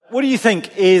What do you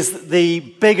think is the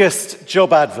biggest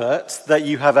job advert that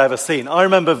you have ever seen? I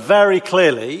remember very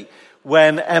clearly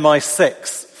when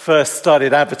MI6 first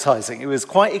started advertising. It was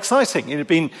quite exciting. It had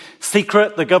been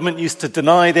secret. The government used to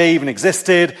deny they even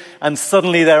existed, and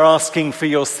suddenly they're asking for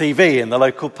your CV in the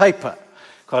local paper.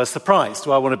 Quite a surprise.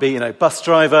 Do I want to be, bus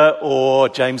driver or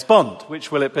James Bond?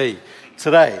 Which will it be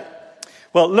today?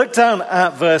 Well, look down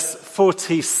at verse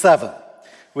 47,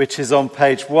 which is on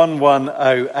page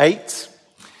 1108.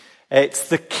 It's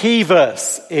the key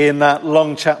verse in that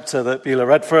long chapter that Beulah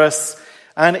read for us.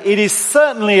 And it is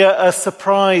certainly a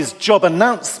surprise job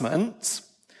announcement.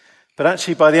 But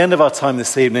actually, by the end of our time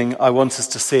this evening, I want us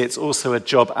to see it's also a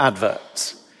job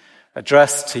advert,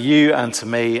 addressed to you and to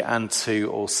me and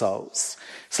to all souls.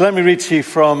 So let me read to you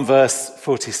from verse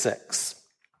 46.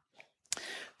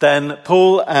 Then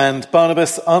Paul and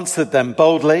Barnabas answered them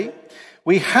boldly,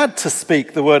 "We had to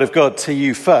speak the word of God to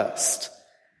you first.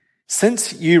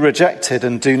 Since you rejected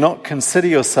and do not consider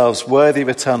yourselves worthy of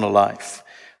eternal life,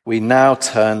 we now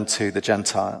turn to the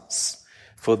Gentiles.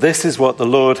 For this is what the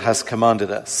Lord has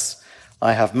commanded us.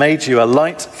 I have made you a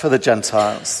light for the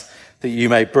Gentiles, that you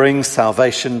may bring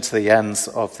salvation to the ends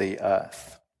of the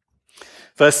earth."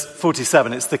 Verse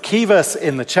 47, it's the key verse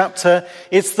in the chapter.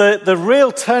 It's the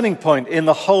real turning point in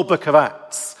the whole book of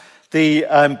Acts. The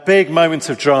big moment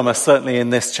of drama, certainly in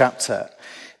this chapter.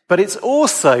 But it's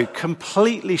also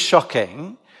completely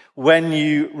shocking when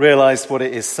you realize what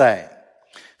it is saying.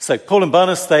 So Paul and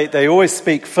Barnabas, they always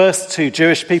speak first to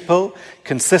Jewish people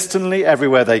consistently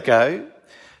everywhere they go.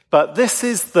 But this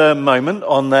is the moment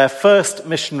on their first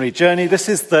missionary journey. This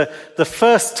is the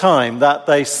first time that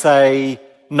they say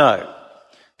no,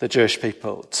 the Jewish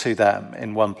people, to them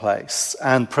in one place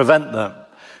and prevent them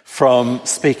from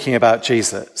speaking about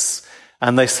Jesus.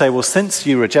 And they say, well, since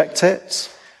you reject it,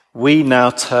 we now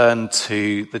turn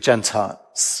to the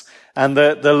Gentiles. And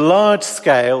the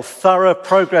large-scale, thorough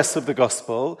progress of the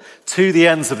gospel to the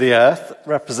ends of the earth,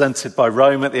 represented by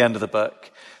Rome at the end of the book,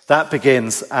 that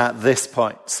begins at this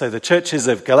point. So the churches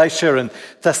of Galatia and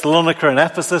Thessalonica and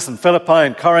Ephesus and Philippi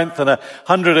and Corinth and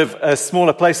 100 of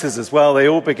smaller places as well, they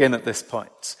all begin at this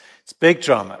point. It's big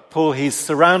drama. Paul, he's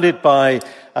surrounded by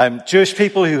Jewish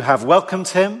people who have welcomed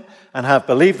him and have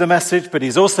believed the message, but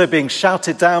he's also being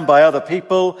shouted down by other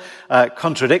people,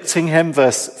 contradicting him,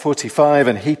 verse 45,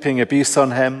 and heaping abuse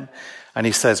on him. And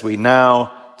he says, we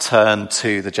now turn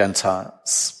to the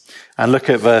Gentiles. And look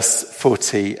at verse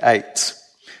 48.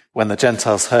 When the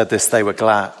Gentiles heard this, they were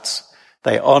glad.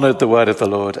 They honored the word of the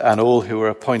Lord, and all who were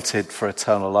appointed for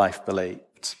eternal life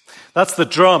believed. That's the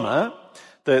drama,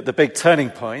 the big turning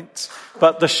point.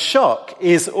 But the shock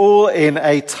is all in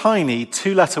a tiny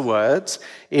two-letter word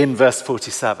in verse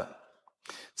 47.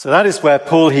 So that is where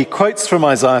Paul, he quotes from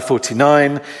Isaiah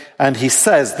 49, and he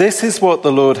says, this is what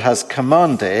the Lord has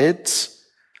commanded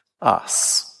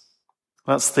us.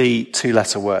 That's the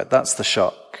two-letter word. That's the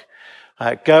shock.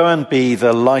 Go and be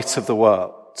the light of the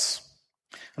world.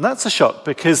 And that's a shock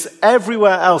because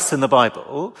everywhere else in the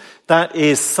Bible, that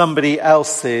is somebody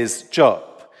else's job.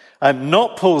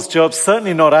 Not Paul's job,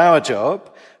 certainly not our job,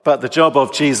 but the job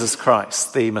of Jesus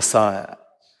Christ, the Messiah,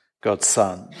 God's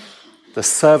Son, the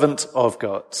servant of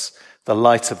God, the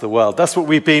light of the world. That's what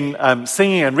we've been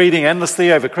singing and reading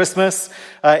endlessly over Christmas.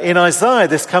 In Isaiah,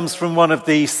 this comes from one of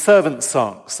the servant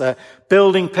songs, a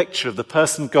building picture of the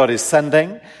person God is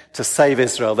sending to save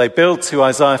Israel. They build to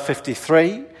Isaiah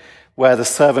 53, where the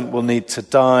servant will need to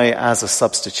die as a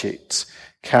substitute,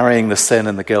 carrying the sin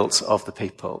and the guilt of the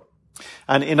people.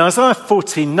 And in Isaiah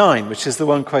 49, which is the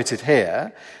one quoted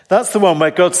here, that's the one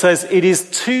where God says, it is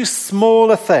too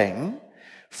small a thing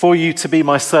for you to be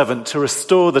my servant to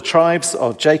restore the tribes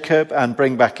of Jacob and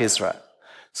bring back Israel.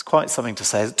 It's quite something to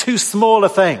say. It's too small a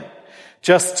thing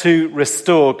just to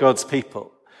restore God's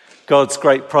people. God's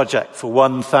great project for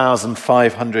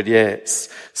 1,500 years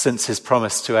since his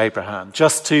promise to Abraham.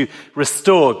 Just to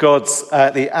restore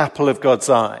the apple of God's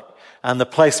eye and the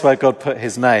place where God put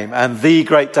his name and the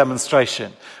great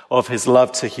demonstration of his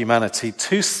love to humanity.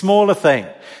 Too small a thing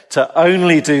to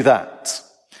only do that.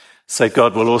 So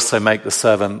God will also make the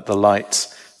servant the light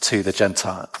to the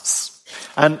Gentiles.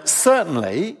 And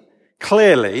certainly,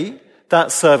 clearly,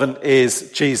 that servant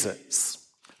is Jesus.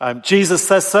 Jesus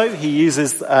says so. He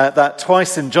uses that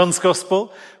twice in John's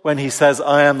Gospel when he says,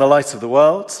 I am the light of the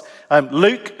world.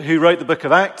 Luke, who wrote the book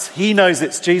of Acts, he knows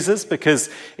it's Jesus because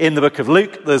in the book of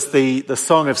Luke, there's the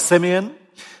Song of Simeon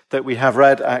that we have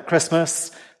read at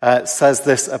Christmas, says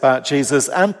this about Jesus.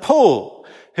 And Paul,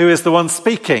 who is the one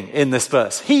speaking in this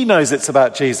verse, he knows it's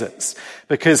about Jesus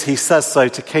because he says so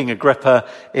to King Agrippa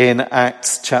in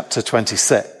Acts chapter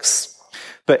 26.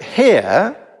 But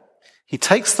here, he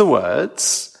takes the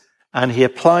words and he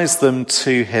applies them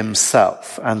to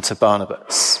himself and to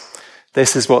Barnabas.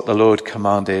 This is what the Lord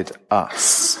commanded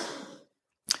us.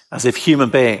 As if human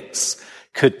beings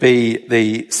could be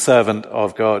the servant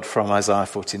of God from Isaiah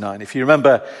 49. If you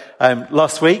remember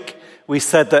last week, we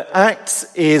said that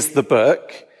Acts is the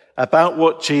book about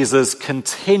what Jesus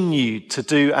continued to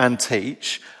do and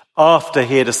teach after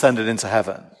he had ascended into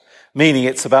heaven. Meaning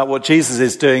it's about what Jesus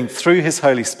is doing through his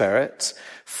Holy Spirit,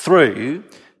 through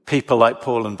people like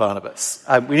Paul and Barnabas.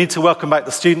 We need to welcome back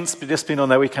the students. They've just been on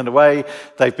their weekend away.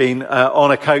 They've been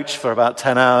on a coach for about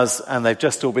 10 hours, and they've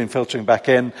just all been filtering back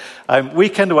in.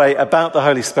 Weekend away about the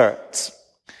Holy Spirit.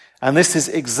 And this is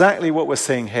exactly what we're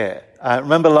seeing here.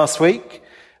 Remember last week,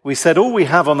 we said all we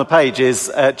have on the page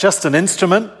is just an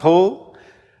instrument, Paul,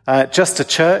 just a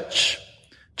church,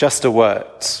 just a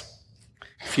word.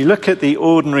 If you look at the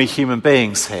ordinary human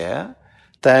beings here,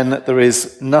 then there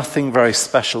is nothing very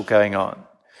special going on.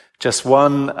 Just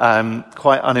one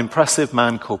quite unimpressive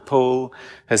man called Paul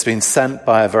has been sent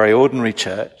by a very ordinary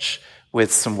church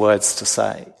with some words to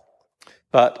say.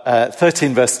 But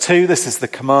 13 verse 2, this is the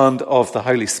command of the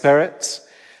Holy Spirit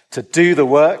to do the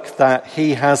work that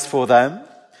he has for them,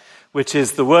 which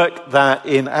is the work that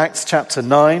in Acts chapter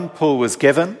 9 Paul was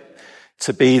given,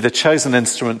 to be the chosen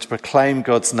instrument to proclaim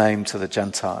God's name to the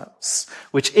Gentiles,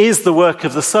 which is the work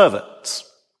of the servant,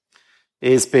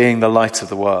 is being the light of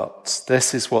the world.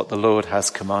 This is what the Lord has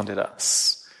commanded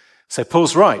us. So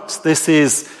Paul's right. This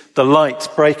is the light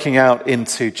breaking out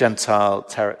into Gentile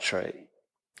territory.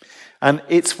 And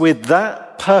it's with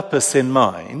that purpose in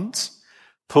mind,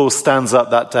 Paul stands up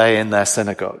that day in their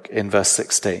synagogue in verse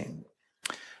 16.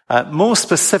 More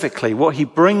specifically, what he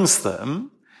brings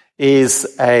them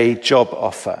is a job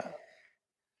offer.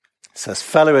 It says,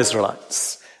 fellow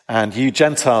Israelites, and you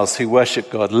Gentiles who worship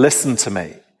God, listen to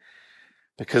me,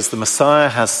 because the Messiah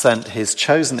has sent his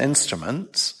chosen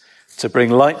instrument to bring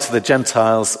light to the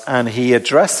Gentiles, and he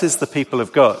addresses the people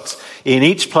of God in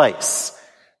each place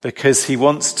because he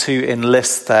wants to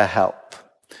enlist their help.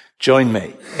 Join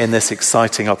me in this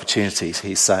exciting opportunity,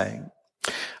 he's saying.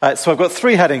 So I've got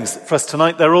 3 headings for us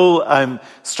tonight. They're all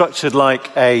structured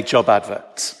like a job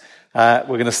advert. We're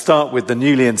going to start with the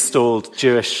newly installed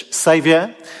Jewish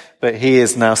Saviour, but he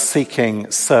is now seeking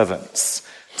servants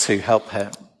to help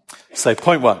him. So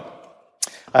point 1,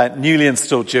 newly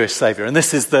installed Jewish Saviour. And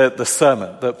this is the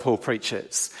sermon that Paul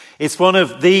preaches. It's one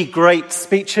of the great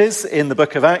speeches in the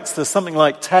book of Acts. There's something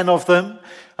like 10 of them,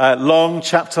 long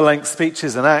chapter-length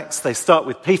speeches in Acts. They start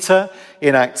with Peter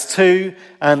in Acts 2,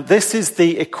 and this is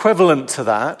the equivalent to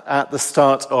that at the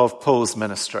start of Paul's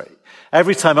ministry.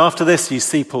 Every time after this you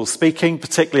see Paul speaking,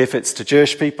 particularly if it's to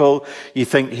Jewish people, you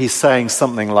think he's saying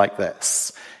something like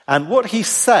this. And what he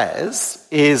says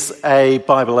is a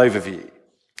Bible overview.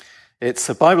 It's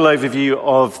a Bible overview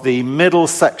of the middle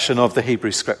section of the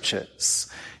Hebrew Scriptures.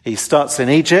 He starts in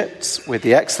Egypt with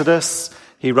the Exodus,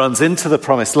 he runs into the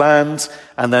Promised Land,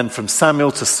 and then from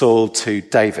Samuel to Saul to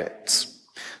David.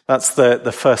 That's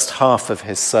the first half of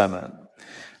his sermon.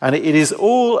 And it is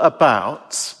all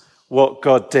about what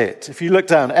God did. If you look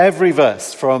down every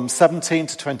verse from 17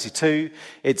 to 22,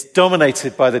 it's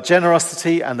dominated by the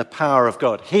generosity and the power of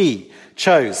God. He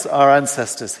chose our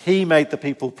ancestors. He made the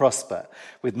people prosper.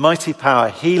 With mighty power,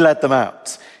 he led them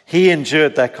out. He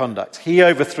endured their conduct. He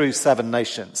overthrew 7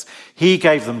 nations. He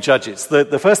gave them judges.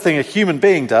 The first thing a human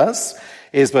being does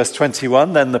is verse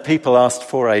 21. Then the people asked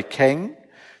for a king,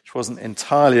 which wasn't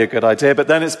entirely a good idea, but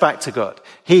then it's back to God.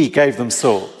 He gave them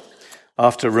Saul.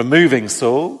 After removing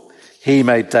Saul, he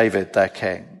made David their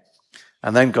king.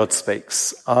 And then God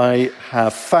speaks, I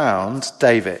have found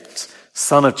David,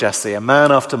 son of Jesse, a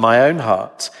man after my own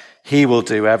heart. He will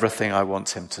do everything I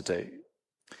want him to do.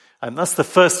 And that's the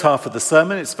first half of the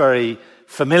sermon. It's very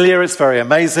familiar. It's very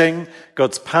amazing.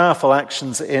 God's powerful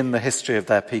actions in the history of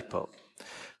their people.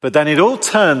 But then it all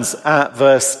turns at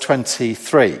verse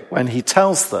 23 when he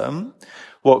tells them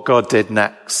what God did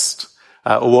next,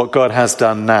 or what God has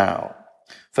done now.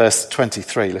 Verse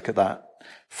 23, look at that.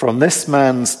 From this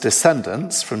man's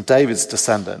descendants, from David's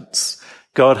descendants,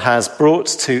 God has brought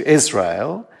to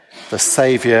Israel the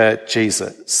Saviour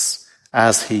Jesus,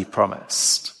 as he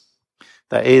promised.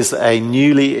 There is a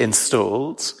newly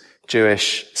installed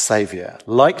Jewish Saviour,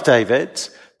 like David,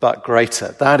 but greater.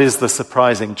 That is the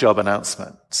surprising job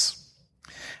announcement.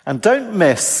 And don't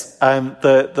miss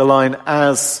the line,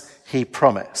 as he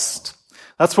promised.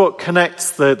 That's what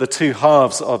connects the 2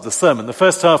 halves of the sermon. The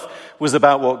first half was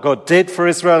about what God did for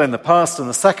Israel in the past, and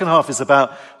the second half is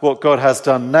about what God has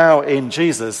done now in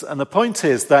Jesus. And the point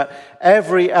is that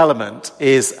every element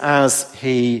is as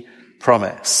he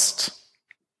promised.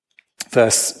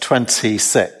 Verse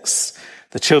 26.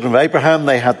 The children of Abraham,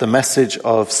 they had the message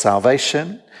of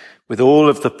salvation with all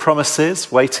of the promises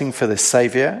waiting for this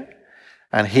Saviour,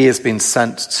 and he has been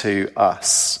sent to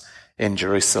us in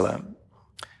Jerusalem.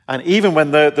 And even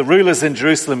when the rulers in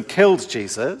Jerusalem killed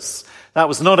Jesus, that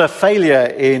was not a failure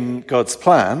in God's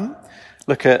plan.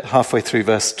 Look at halfway through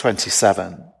verse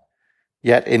 27.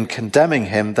 Yet in condemning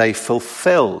him, they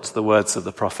fulfilled the words of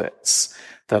the prophets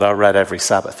that are read every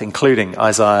Sabbath, including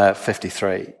Isaiah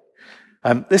 53.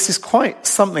 This is quite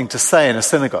something to say in a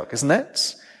synagogue, isn't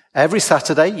it? Every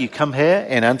Saturday you come here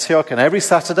in Antioch, and every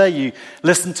Saturday you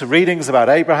listen to readings about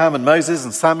Abraham and Moses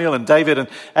and Samuel and David, and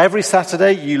every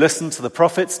Saturday you listen to the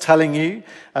prophets telling you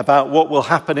about what will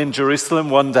happen in Jerusalem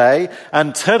one day.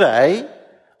 And today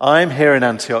I'm here in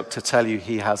Antioch to tell you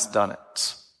he has done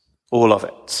it. All of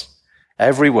it.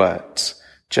 Every word,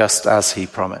 just as he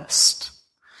promised.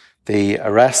 The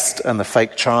arrest and the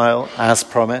fake trial as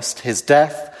promised. His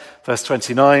death, verse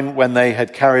 29, when they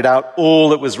had carried out all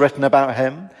that was written about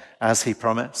him, as he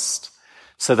promised.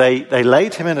 So they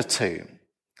laid him in a tomb.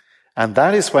 And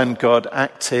that is when God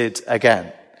acted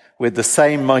again with the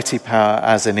same mighty power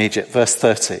as in Egypt. Verse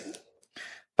 30.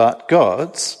 But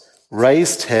God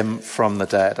raised him from the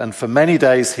dead. And for many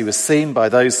days he was seen by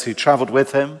those who traveled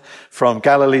with him from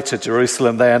Galilee to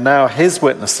Jerusalem. They are now his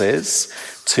witnesses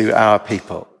to our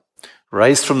people.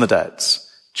 Raised from the dead,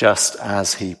 just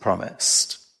as he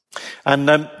promised. And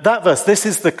that verse, this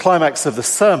is the climax of the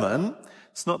sermon.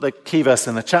 It's not the key verse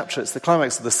in the chapter, it's the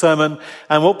climax of the sermon.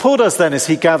 And what Paul does then is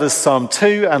he gathers Psalm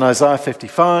 2 and Isaiah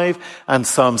 55 and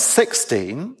Psalm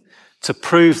 16 to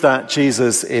prove that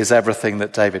Jesus is everything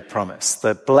that David promised.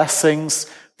 The blessings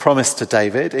promised to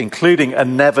David, including a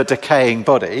never decaying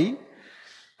body,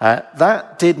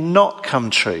 that did not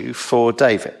come true for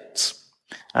David.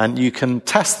 And you can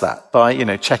test that by,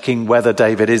 checking whether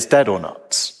David is dead or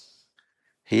not.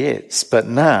 He is. But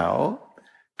now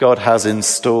God has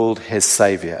installed his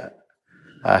Saviour,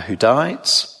 who died,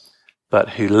 but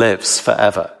who lives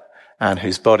forever, and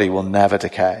whose body will never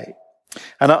decay.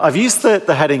 And I've used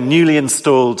the heading newly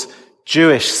installed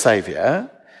Jewish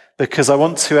Saviour because I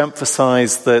want to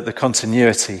emphasize the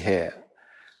continuity here.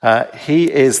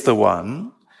 He is the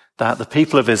one that the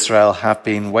people of Israel have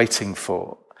been waiting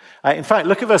for. In fact,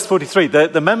 look at verse 43.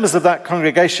 The members of that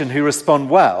congregation who respond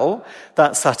well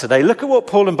that Saturday, look at what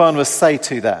Paul and Barnabas say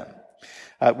to them.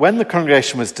 When the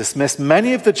congregation was dismissed,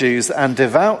 many of the Jews and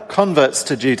devout converts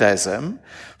to Judaism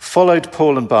followed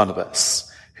Paul and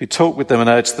Barnabas, who talked with them and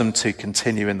urged them to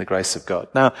continue in the grace of God.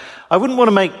 Now, I wouldn't want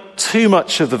to make too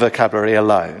much of the vocabulary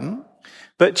alone,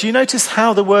 but do you notice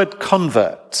how the word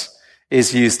convert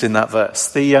is used in that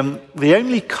verse? The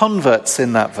only converts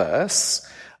in that verse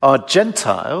are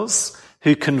Gentiles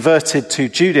who converted to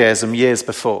Judaism years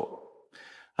before.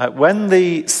 When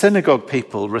the synagogue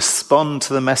people respond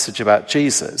to the message about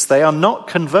Jesus, they are not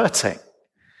converting.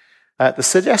 The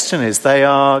suggestion is they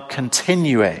are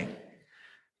continuing.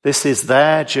 This is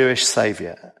their Jewish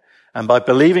Saviour. And by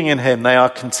believing in him, they are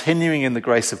continuing in the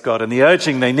grace of God. And the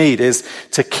urging they need is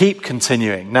to keep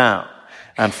continuing now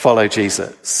and follow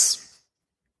Jesus.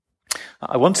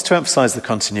 I wanted to emphasize the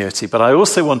continuity, but I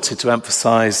also wanted to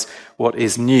emphasize what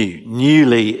is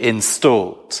newly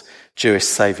installed Jewish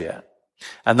Saviour.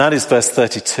 And that is verse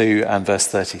 32 and verse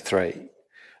 33.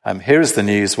 Here is the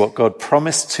news: what God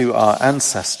promised to our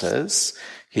ancestors,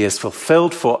 he has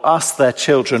fulfilled for us, their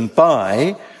children,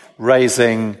 by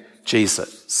raising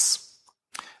Jesus.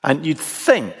 And you'd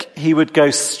think he would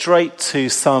go straight to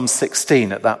Psalm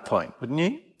 16 at that point, wouldn't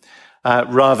you?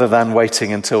 Rather than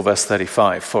waiting until verse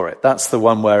 35 for it. That's the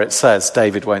one where it says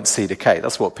David won't see decay.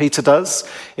 That's what Peter does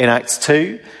in Acts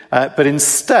 2. But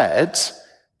instead,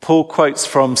 Paul quotes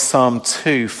from Psalm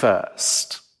 2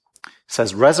 first. It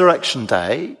says, Resurrection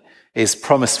Day is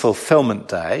promised fulfillment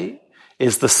day,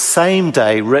 is the same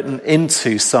day written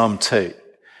into Psalm 2,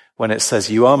 when it says,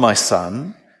 you are my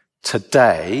son,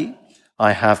 today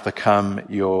I have become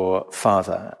your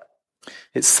father.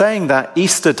 It's saying that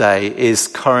Easter Day is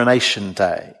coronation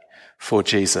day for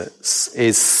Jesus,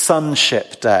 is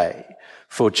sonship day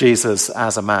for Jesus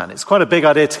as a man. It's quite a big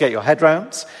idea to get your head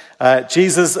round.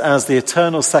 Jesus, as the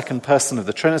eternal second person of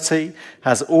the Trinity,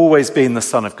 has always been the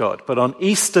Son of God. But on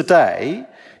Easter Day,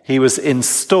 he was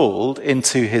installed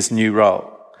into his new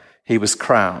role. He was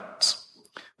crowned.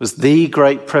 It was the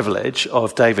great privilege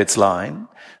of David's line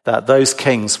that those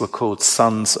kings were called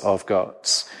sons of God.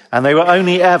 And they were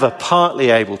only ever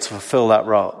partly able to fulfill that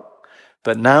role.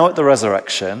 But now at the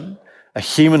resurrection, a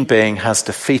human being has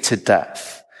defeated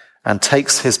death and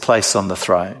takes his place on the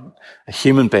throne. A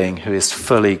human being who is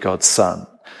fully God's son,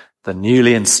 the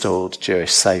newly installed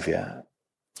Jewish Saviour.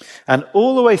 And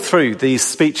all the way through these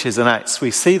speeches and acts,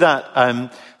 we see that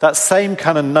that same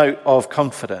kind of note of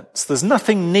confidence. There's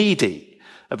nothing needy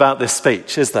about this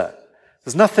speech, is there?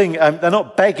 There's nothing, they're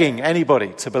not begging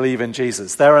anybody to believe in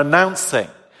Jesus. They're announcing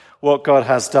what God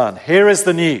has done. Here is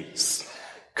the news.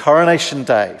 Coronation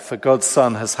Day for God's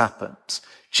Son has happened.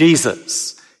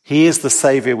 Jesus, he is the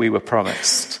Saviour we were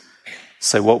promised.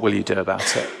 So what will you do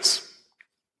about it?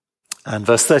 And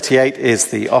verse 38 is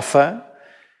the offer.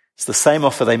 It's the same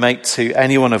offer they make to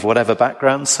anyone of whatever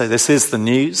background. So this is the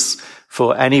news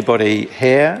for anybody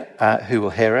here who will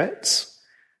hear it.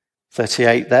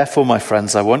 38, therefore, my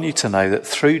friends, I want you to know that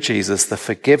through Jesus, the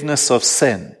forgiveness of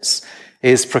sins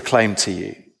is proclaimed to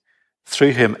you.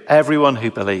 Through him, everyone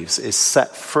who believes is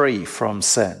set free from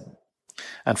sin.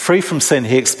 And free from sin,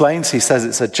 he explains, he says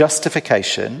it's a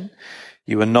justification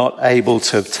you were not able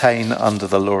to obtain under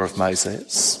the law of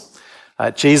Moses.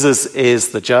 Jesus is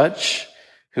the judge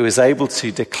who is able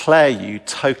to declare you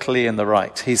totally in the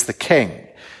right. He's the king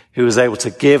who is able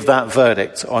to give that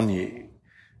verdict on you.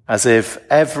 As if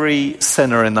every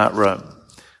sinner in that room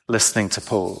listening to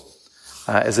Paul,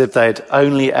 as if they'd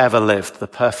only ever lived the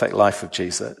perfect life of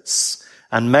Jesus.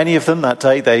 And many of them that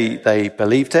day, they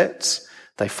believed it,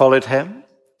 they followed him,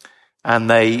 and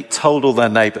they told all their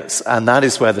neighbours. And that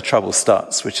is where the trouble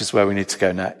starts, which is where we need to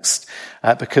go next.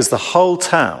 Because the whole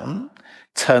town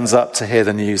turns up to hear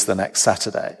the news the next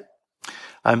Saturday.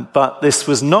 But this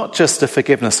was not just a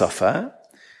forgiveness offer.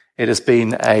 It has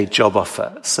been a job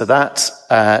offer. So that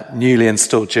newly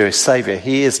installed Jewish Saviour,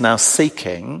 he is now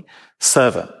seeking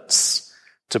servants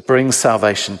to bring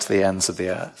salvation to the ends of the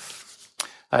earth.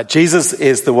 Jesus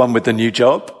is the one with the new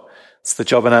job. It's the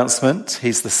job announcement.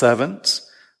 He's the servant.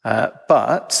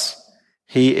 But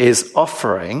he is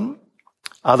offering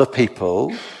other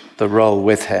people the role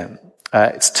with him.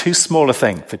 It's too small a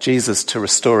thing for Jesus to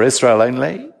restore Israel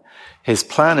only. His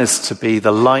plan is to be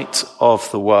the light of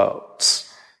the world.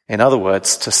 In other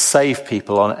words, to save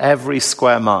people on every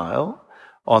square mile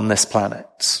on this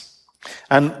planet.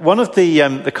 And one of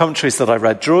the commentaries that I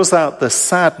read draws out the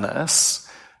sadness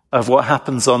of what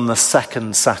happens on the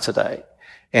second Saturday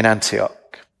in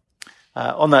Antioch.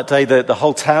 On that day, the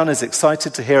whole town is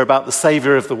excited to hear about the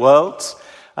Saviour of the world.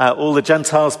 All the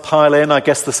Gentiles pile in. I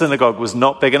guess the synagogue was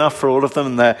not big enough for all of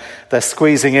them, and they're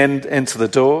squeezing into the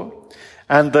door.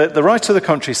 And the writer of the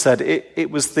commentary said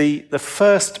it was the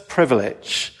first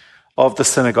privilege of the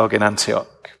synagogue in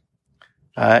Antioch.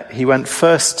 He went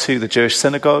first to the Jewish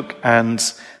synagogue, and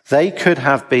they could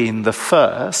have been the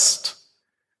first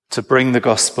to bring the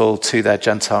gospel to their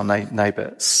Gentile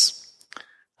neighbours.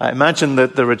 Imagine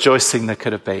the rejoicing there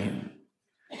could have been.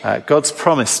 God's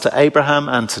promise to Abraham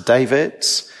and to David,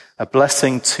 a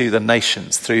blessing to the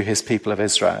nations through his people of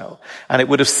Israel. And it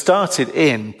would have started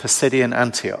in Pisidian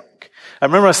Antioch. I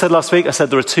remember I said last week,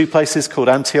 there are two places called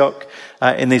Antioch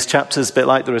in these chapters, a bit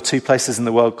like there are two places in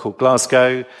the world called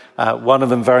Glasgow. One of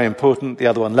them very important, the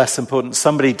other one less important.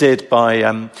 Somebody did by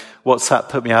WhatsApp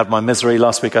put me out of my misery.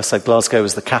 Last week I said Glasgow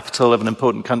was the capital of an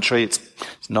important country. It's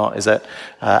not, is it?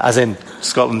 As in,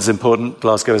 Scotland's important,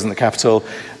 Glasgow isn't the capital.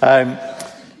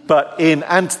 But in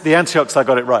the Antiochs, I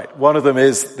got it right. One of them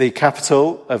is the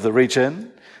capital of the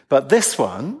region. But this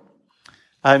one,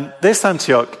 this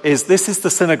Antioch is the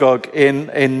synagogue in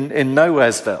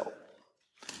Nowheresville.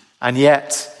 And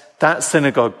yet, that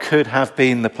synagogue could have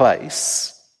been the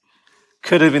place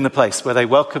where they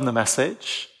welcomed the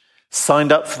message,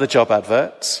 signed up for the job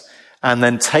advert, and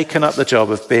then taken up the job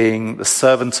of being the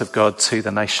servant of God to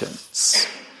the nations.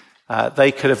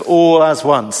 They could have all as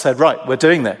one said, right, we're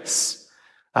doing this.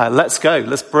 Let's go.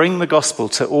 Let's bring the gospel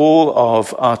to all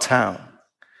of our town.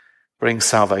 Bring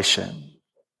salvation.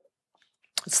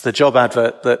 It's the job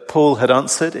advert that Paul had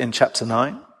answered in chapter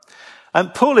 9.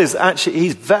 And Paul is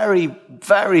he's very,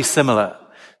 very similar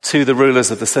to the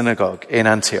rulers of the synagogue in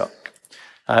Antioch.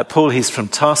 Paul, he's from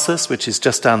Tarsus, which is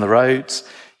just down the road.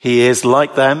 He is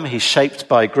like them. He's shaped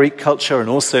by Greek culture and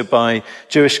also by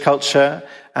Jewish culture.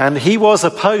 And he was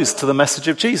opposed to the message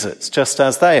of Jesus, just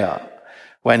as they are,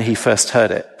 when he first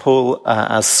heard it. Paul,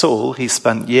 as Saul, he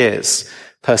spent years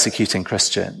persecuting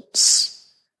Christians.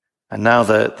 And now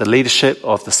the leadership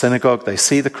of the synagogue, they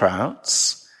see the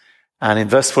crowds. And in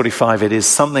verse 45, it is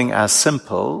something as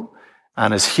simple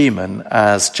and as human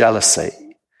as jealousy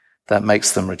that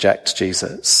makes them reject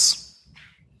Jesus.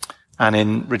 And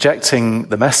in rejecting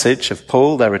the message of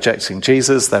Paul, they're rejecting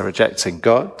Jesus, they're rejecting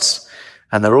God,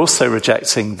 and they're also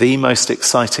rejecting the most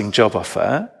exciting job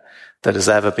offer that has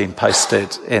ever been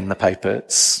posted in the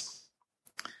papers.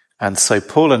 And so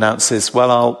Paul announces,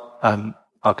 well,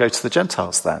 I'll go to the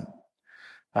Gentiles then.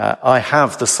 I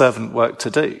have the servant work to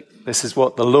do. This is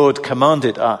what the Lord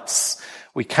commanded us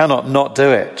We cannot not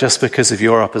do it just because of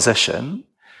your opposition.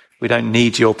 We don't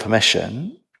need your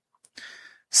permission.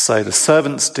 So the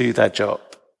servants do their job.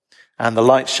 And the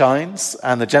light shines,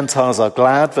 and the Gentiles are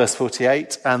glad, verse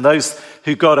 48. And those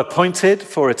who God appointed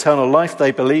for eternal life,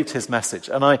 they believed his message.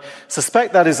 And I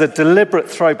suspect that is a deliberate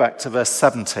throwback to verse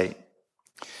 17.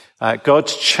 God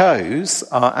chose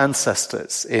our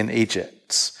ancestors in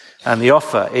Egypt. And the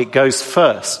offer, it goes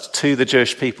first to the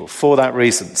Jewish people for that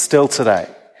reason, still today.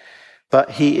 But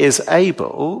he is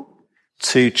able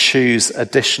to choose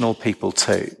additional people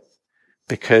too,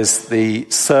 because the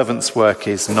servant's work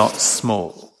is not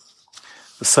small.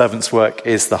 The servant's work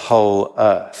is the whole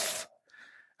earth.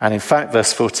 And in fact,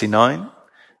 verse 49,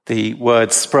 the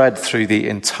word spread through the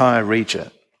entire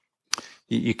region.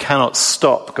 You cannot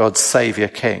stop God's Saviour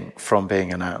King from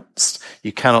being announced.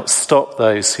 You cannot stop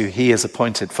those who he has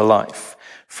appointed for life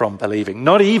from believing.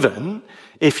 Not even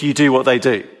if you do what they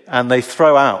do. And they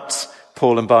throw out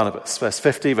Paul and Barnabas. Verse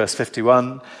 50, verse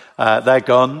 51, they're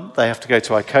gone. They have to go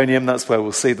to Iconium. That's where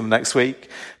we'll see them next week.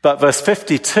 But verse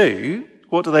 52,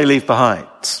 what do they leave behind?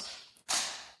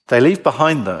 They leave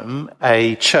behind them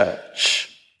a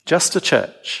church, just a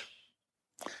church,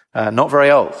 not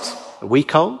very old, a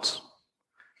week old,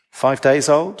 5 days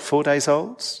old, 4 days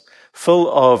old, full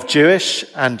of Jewish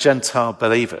and Gentile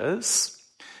believers,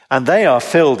 and they are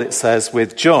filled, it says,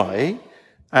 with joy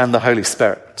and the Holy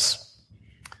Spirit.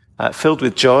 Filled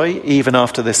with joy even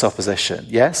after this opposition.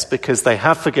 Yes, because they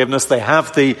have forgiveness, they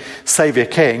have the Saviour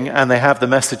King, and they have the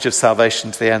message of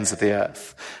salvation to the ends of the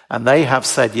earth. And they have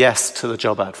said yes to the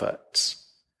job advert.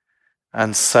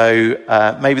 And so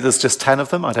maybe there's just 10 of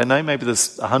them, I don't know, maybe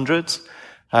there's 100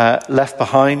 left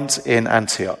behind in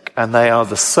Antioch. And they are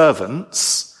the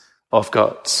servants of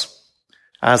God,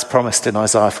 as promised in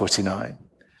Isaiah 49.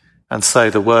 And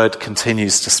so the word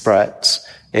continues to spread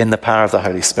in the power of the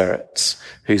Holy Spirit,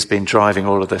 who's been driving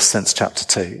all of this since chapter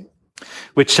 2.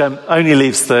 Which only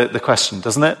leaves the question,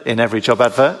 doesn't it, in every job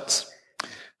advert?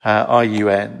 Are you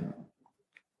in?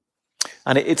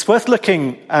 And it's worth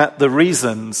looking at the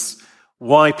reasons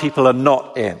why people are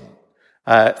not in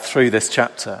through this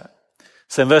chapter.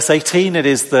 So in verse 18, it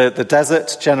is the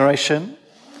desert generation.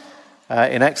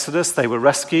 In Exodus, they were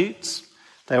rescued.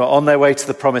 They were on their way to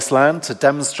the promised land to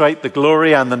demonstrate the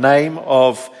glory and the name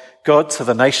of God to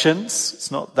the nations.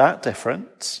 It's not that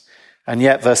different. And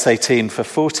yet, verse 18, for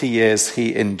 40 years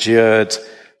he endured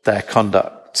their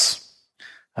conduct.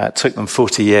 It took them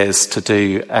 40 years to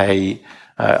do I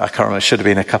can't remember, it should have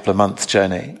been a couple of months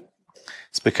journey.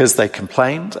 It's because they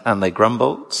complained and they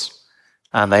grumbled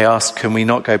and they asked, can we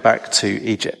not go back to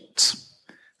Egypt?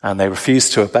 And they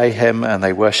refused to obey him and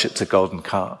they worshipped a golden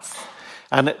calf.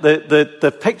 And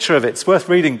the picture of it's worth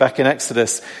reading back in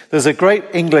Exodus. There's a great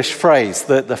English phrase,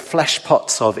 the flesh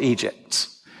pots of Egypt.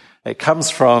 It comes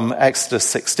from Exodus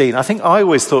 16. I think I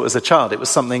always thought as a child it was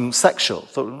something sexual.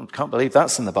 Thought, can't believe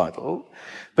that's in the Bible.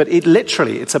 But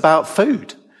it's about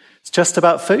food. It's just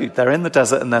about food. They're in the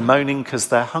desert and they're moaning because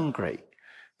they're hungry.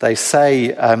 They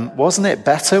say, wasn't it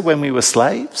better when we were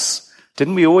slaves?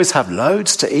 Didn't we always have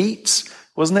loads to eat?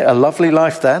 Wasn't it a lovely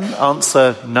life then?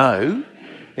 Answer, no.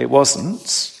 It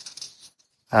wasn't.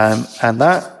 And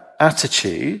that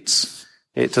attitude,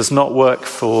 it does not work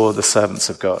for the servants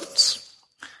of God.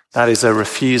 That is a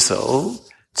refusal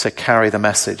to carry the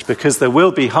message, because there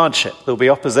will be hardship, there will be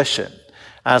opposition,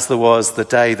 as there was the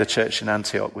day the church in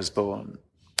Antioch was born.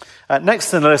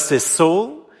 Next in the list is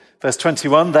Saul. Verse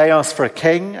 21, they ask for a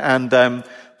king, and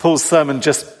Paul's sermon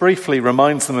just briefly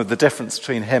reminds them of the difference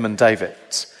between him and David.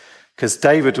 Because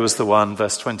David was the one,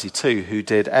 verse 22, who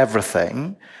did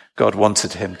everything God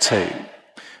wanted him to.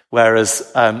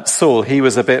 Whereas Saul, he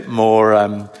was a bit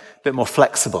more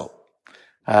flexible.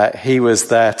 He was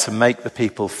there to make the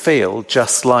people feel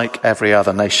just like every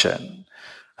other nation.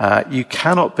 You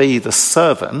cannot be the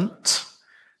servant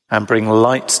and bring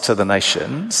light to the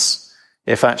nations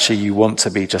if actually you want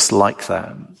to be just like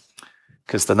them.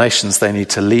 Because the nations, they need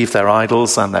to leave their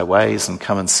idols and their ways and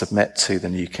come and submit to the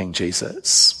new King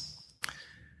Jesus.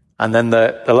 And then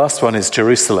the last one is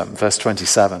Jerusalem, verse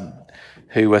 27,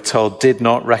 who we're told did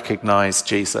not recognize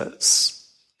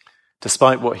Jesus.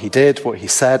 Despite what he did, what he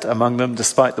said among them,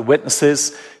 despite the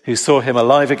witnesses who saw him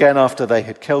alive again after they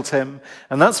had killed him.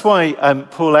 And that's why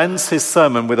Paul ends his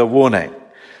sermon with a warning.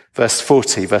 Verse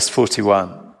 40, verse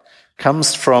 41,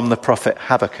 comes from the prophet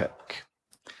Habakkuk.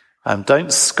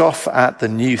 Don't scoff at the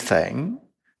new thing.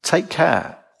 Take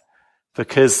care.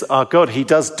 Because our God, he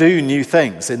does do new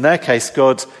things. In their case,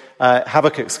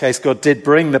 Habakkuk's case, God did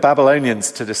bring the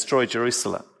Babylonians to destroy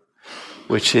Jerusalem,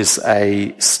 which is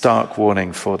a stark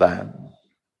warning for them.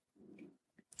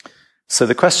 So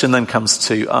the question then comes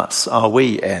to us. Are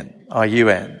we in? Are you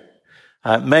in?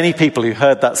 Many people who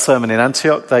heard that sermon in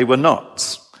Antioch, they were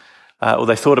not. Or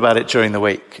they thought about it during the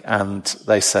week and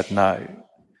they said no.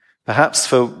 Perhaps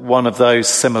for one of those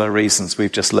similar reasons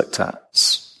we've just looked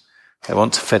at. They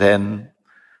want to fit in.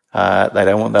 They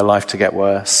don't want their life to get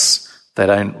worse. They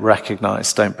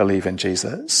don't believe in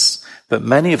Jesus. But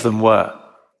many of them were.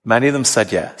 Many of them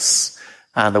said yes.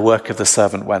 And the work of the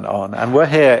servant went on. And we're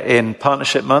here in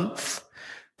Partnership Month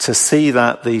to see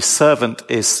that the servant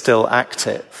is still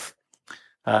active.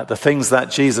 The things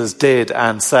that Jesus did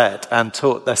and said and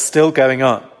taught, they're still going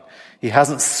on. He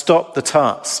hasn't stopped the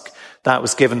task that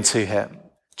was given to him.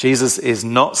 Jesus is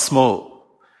not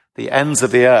small. The ends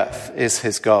of the earth is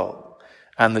his goal.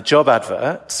 And the job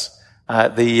advert,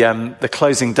 the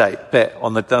closing date bit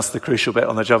that's the crucial bit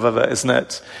on the job advert, isn't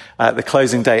it? The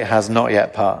closing date has not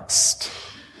yet passed.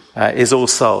 Is all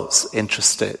souls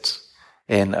interested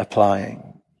in applying?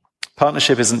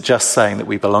 Partnership isn't just saying that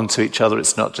we belong to each other.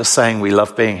 It's not just saying we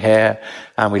love being here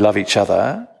and we love each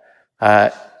other.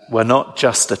 We're not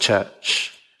just a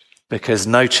church, because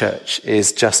no church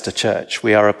is just a church.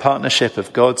 We are a partnership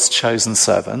of God's chosen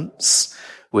servants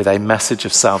with a message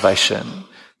of salvation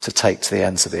to take to the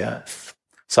ends of the earth.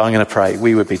 So I'm going to pray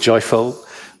we would be joyful,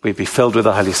 we'd be filled with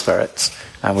the Holy Spirit,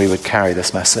 and we would carry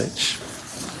this message.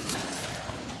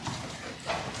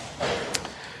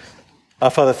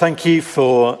 Our Father, thank you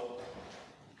for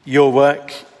your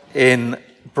work in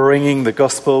bringing the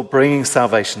gospel, bringing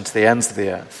salvation to the ends of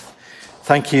the earth.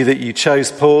 Thank you that you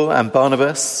chose Paul and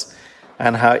Barnabas,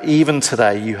 and how even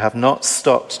today you have not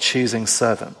stopped choosing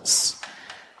servants,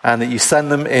 and that you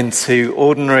send them into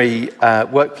ordinary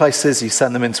workplaces, you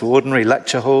send them into ordinary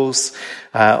lecture halls,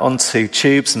 onto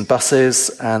tubes and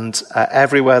buses, and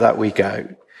everywhere that we go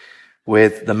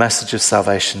with the message of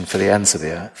salvation for the ends of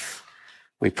the earth.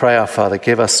 We pray, our Father,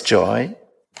 give us joy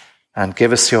and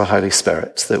give us your Holy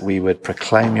Spirit that we would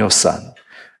proclaim your Son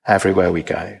everywhere we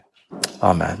go.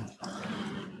 Amen.